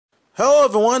Hello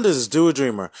everyone, this is Do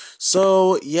Dreamer.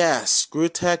 So yes,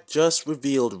 ScrewAttack just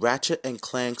revealed Ratchet and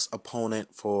Clank's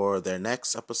opponent for their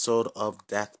next episode of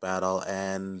Death Battle,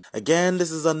 and again,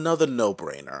 this is another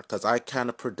no-brainer, because I kind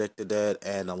of predicted it,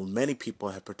 and many people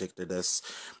have predicted this,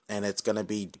 and it's gonna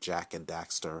be Jak and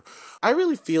Daxter. I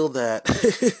really feel that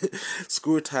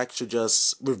ScrewAttack should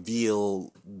just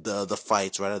reveal the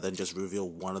fights rather than just reveal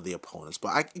one of the opponents, but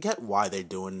I get why they're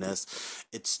doing this.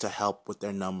 It's to help with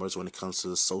their numbers when it comes to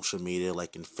the social media,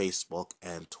 like in Facebook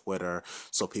and Twitter,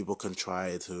 so people can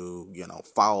try to,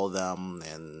 follow them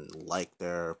and like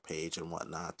their page and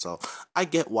whatnot. So I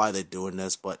get why they're doing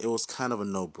this, but it was kind of a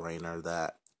no-brainer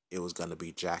that it was going to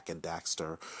be Jak and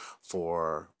Daxter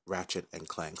for Ratchet and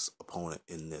Clank's opponent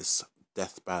in this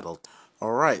death battle.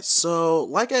 Alright, so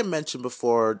like I mentioned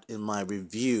before in my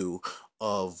review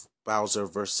of Bowser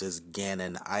versus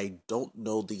Ganon, I don't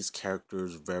know these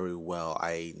characters very well.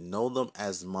 I know them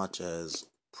as much as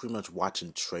pretty much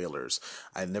watching trailers.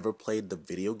 I never played the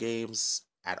video games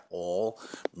at all,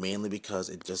 mainly because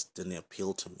it just didn't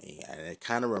appeal to me, and it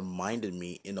kind of reminded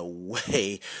me in a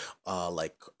way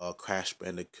like a Crash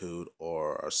Bandicoot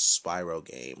or a Spyro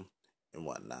game and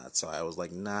whatnot. So I was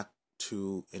like not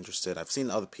too interested. I've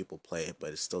seen other people play it, but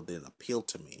it still didn't appeal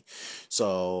to me.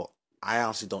 So I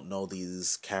honestly don't know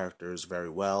these characters very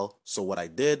well, so what I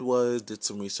did was did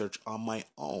some research on my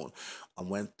own. I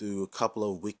went through a couple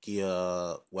of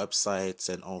Wikia websites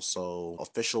and also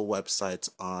official websites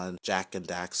on Jak and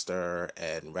Daxter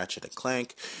and Ratchet and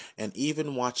Clank, and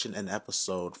even watching an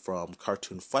episode from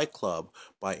Cartoon Fight Club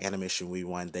by Animation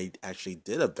Rewind. They actually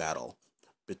did a battle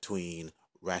between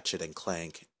Ratchet and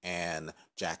Clank and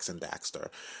Jak and Daxter.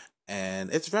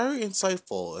 And it's very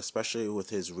insightful, especially with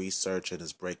his research and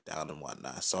his breakdown and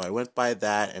whatnot. So I went by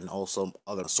that and also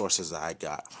other sources that I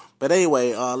got. But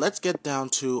anyway, let's get down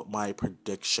to my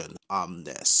prediction on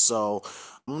this. So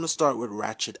I'm going to start with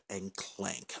Ratchet and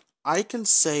Clank. I can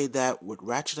say that with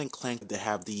Ratchet and Clank, they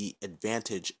have the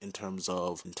advantage in terms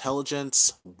of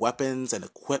intelligence, weapons, and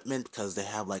equipment, because they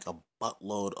have like a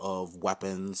buttload of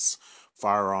weapons,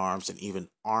 firearms, and even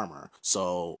armor.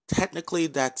 So technically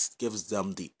that gives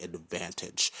them the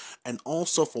advantage. And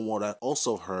also from what I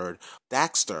also heard,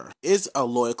 Daxter is a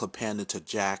loyal companion to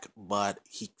Jak, but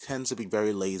he tends to be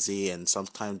very lazy and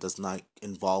sometimes does not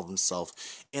involve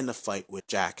himself in a fight with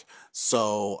Jak.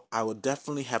 So I would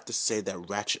definitely have to say that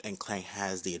Ratchet and Clank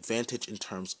has the advantage in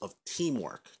terms of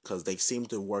teamwork, because they seem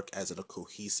to work as a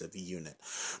cohesive unit.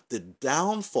 The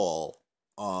downfall,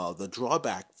 the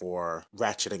drawback for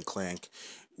Ratchet and Clank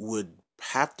would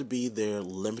have to be their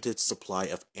limited supply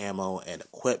of ammo and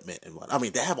equipment and what. I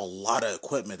mean, they have a lot of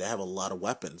equipment, they have a lot of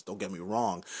weapons, don't get me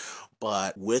wrong,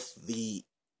 but with the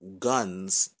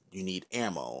guns, you need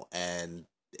ammo, and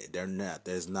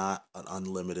there's not an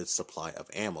unlimited supply of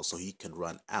ammo, so he can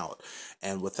run out.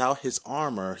 And without his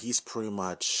armor, he's pretty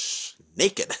much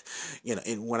naked.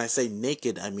 And when I say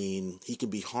naked, I mean he can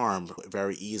be harmed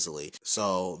very easily.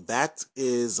 So that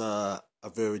is a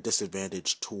very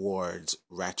disadvantage towards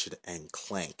Ratchet and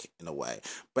Clank in a way.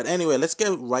 But anyway, let's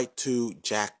get right to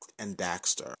Jak and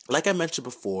Daxter. Like I mentioned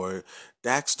before,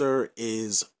 Daxter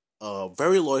is a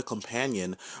very loyal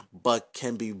companion, but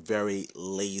can be very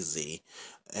lazy,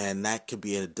 and that could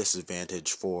be a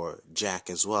disadvantage for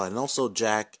Jak as well. And also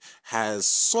Jak has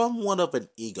somewhat of an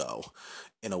ego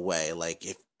in a way. Like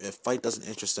if fight doesn't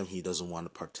interest him, he doesn't want to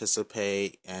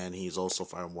participate, and he's also,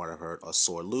 from what I heard, a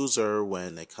sore loser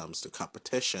when it comes to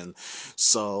competition.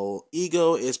 So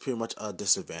ego is pretty much a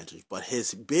disadvantage, but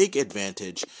his big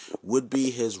advantage would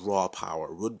be his raw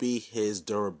power, would be his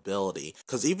durability,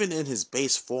 because even in his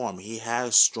base form, he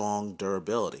has strong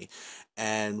durability.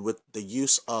 And with the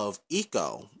use of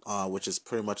eco, which is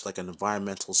pretty much like an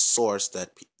environmental source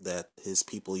that his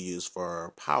people use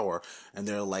for power, and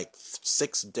there are like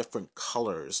 6 different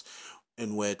colors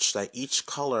in which like each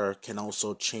color can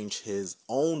also change his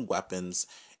own weapons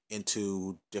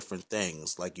into different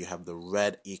things. Like you have the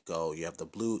red eco, you have the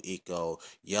blue eco,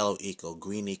 yellow eco,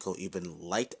 green eco, even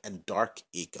light and dark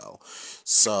eco.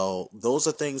 So those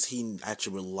are things he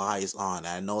actually relies on.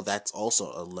 I know that's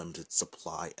also a limited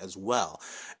supply as well.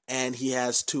 And he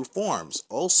has 2 forms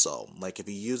also. Like if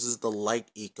he uses the light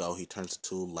eco, he turns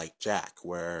into Light Jak,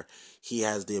 where he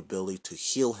has the ability to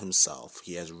heal himself.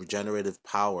 He has regenerative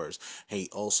powers, and he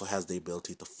also has the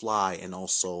ability to fly, and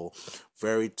also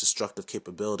very destructive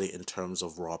capability in terms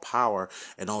of raw power.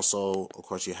 And also, of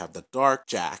course, you have the Dark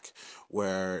Jak,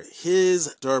 where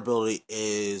his durability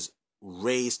is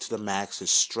raised to the max.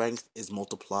 His strength is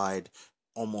multiplied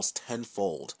almost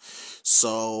tenfold.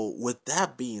 So with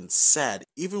that being said,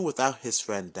 even without his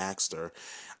friend Daxter,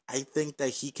 I think that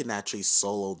he can actually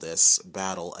solo this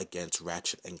battle against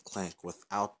Ratchet and Clank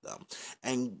without them.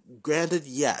 And granted,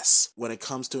 yes, when it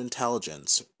comes to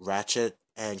intelligence, Ratchet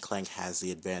and Clank has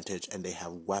the advantage and they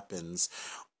have weapons,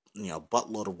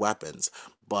 buttload of weapons,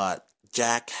 but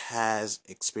Jak has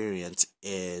experience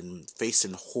in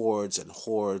facing hordes and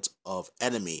hordes of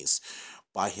enemies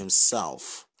by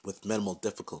himself with minimal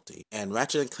difficulty. And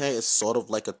Ratchet and Clank is sort of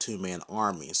like a two-man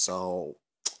army, so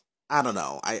I don't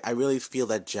know. I really feel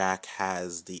that Jak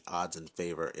has the odds in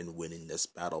favor in winning this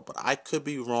battle, but I could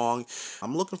be wrong.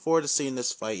 I'm looking forward to seeing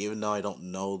this fight, even though I don't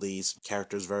know these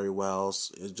characters very well.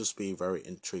 So it'll just be very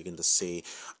intriguing to see.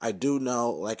 I do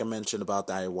know, like I mentioned about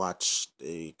that, I watched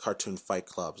the cartoon Fight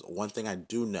Clubs. One thing I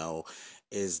do know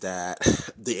is that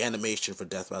the animation for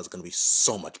Death Battle is going to be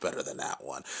so much better than that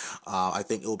one. I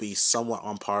think it will be somewhat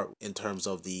on par in terms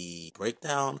of the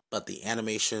breakdown, but the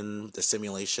animation, the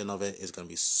simulation of it is going to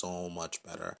be so much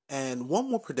better. And one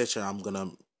more prediction I'm going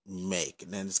to make,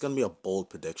 and it's going to be a bold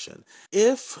prediction.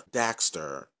 If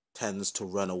Daxter tends to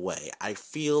run away, I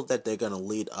feel that they're going to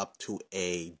lead up to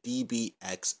a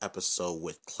DBX episode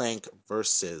with Clank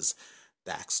versus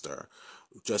Daxter,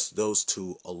 just those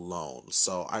two alone.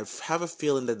 So I have a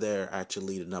feeling that they're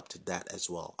actually leading up to that as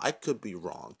well. I could be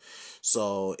wrong.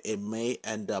 So it may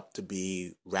end up to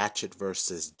be Ratchet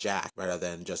versus Jak rather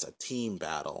than just a team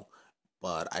battle.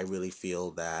 But I really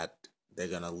feel that they're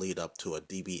going to lead up to a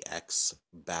DBX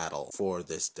battle for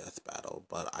this death battle.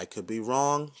 But I could be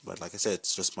wrong. But like I said,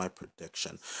 it's just my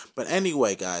prediction. But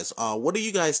anyway, guys, what do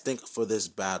you guys think for this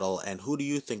battle? And who do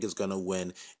you think is going to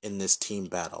win in this team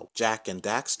battle? Jak and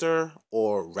Daxter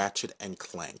or Ratchet and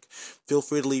Clank? Feel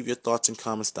free to leave your thoughts and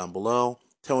comments down below.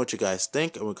 Tell me what you guys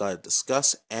think, and we're going to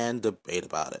discuss and debate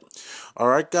about it.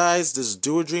 Alright, guys, this is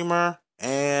Do a Dreamer,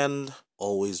 and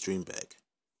always dream big.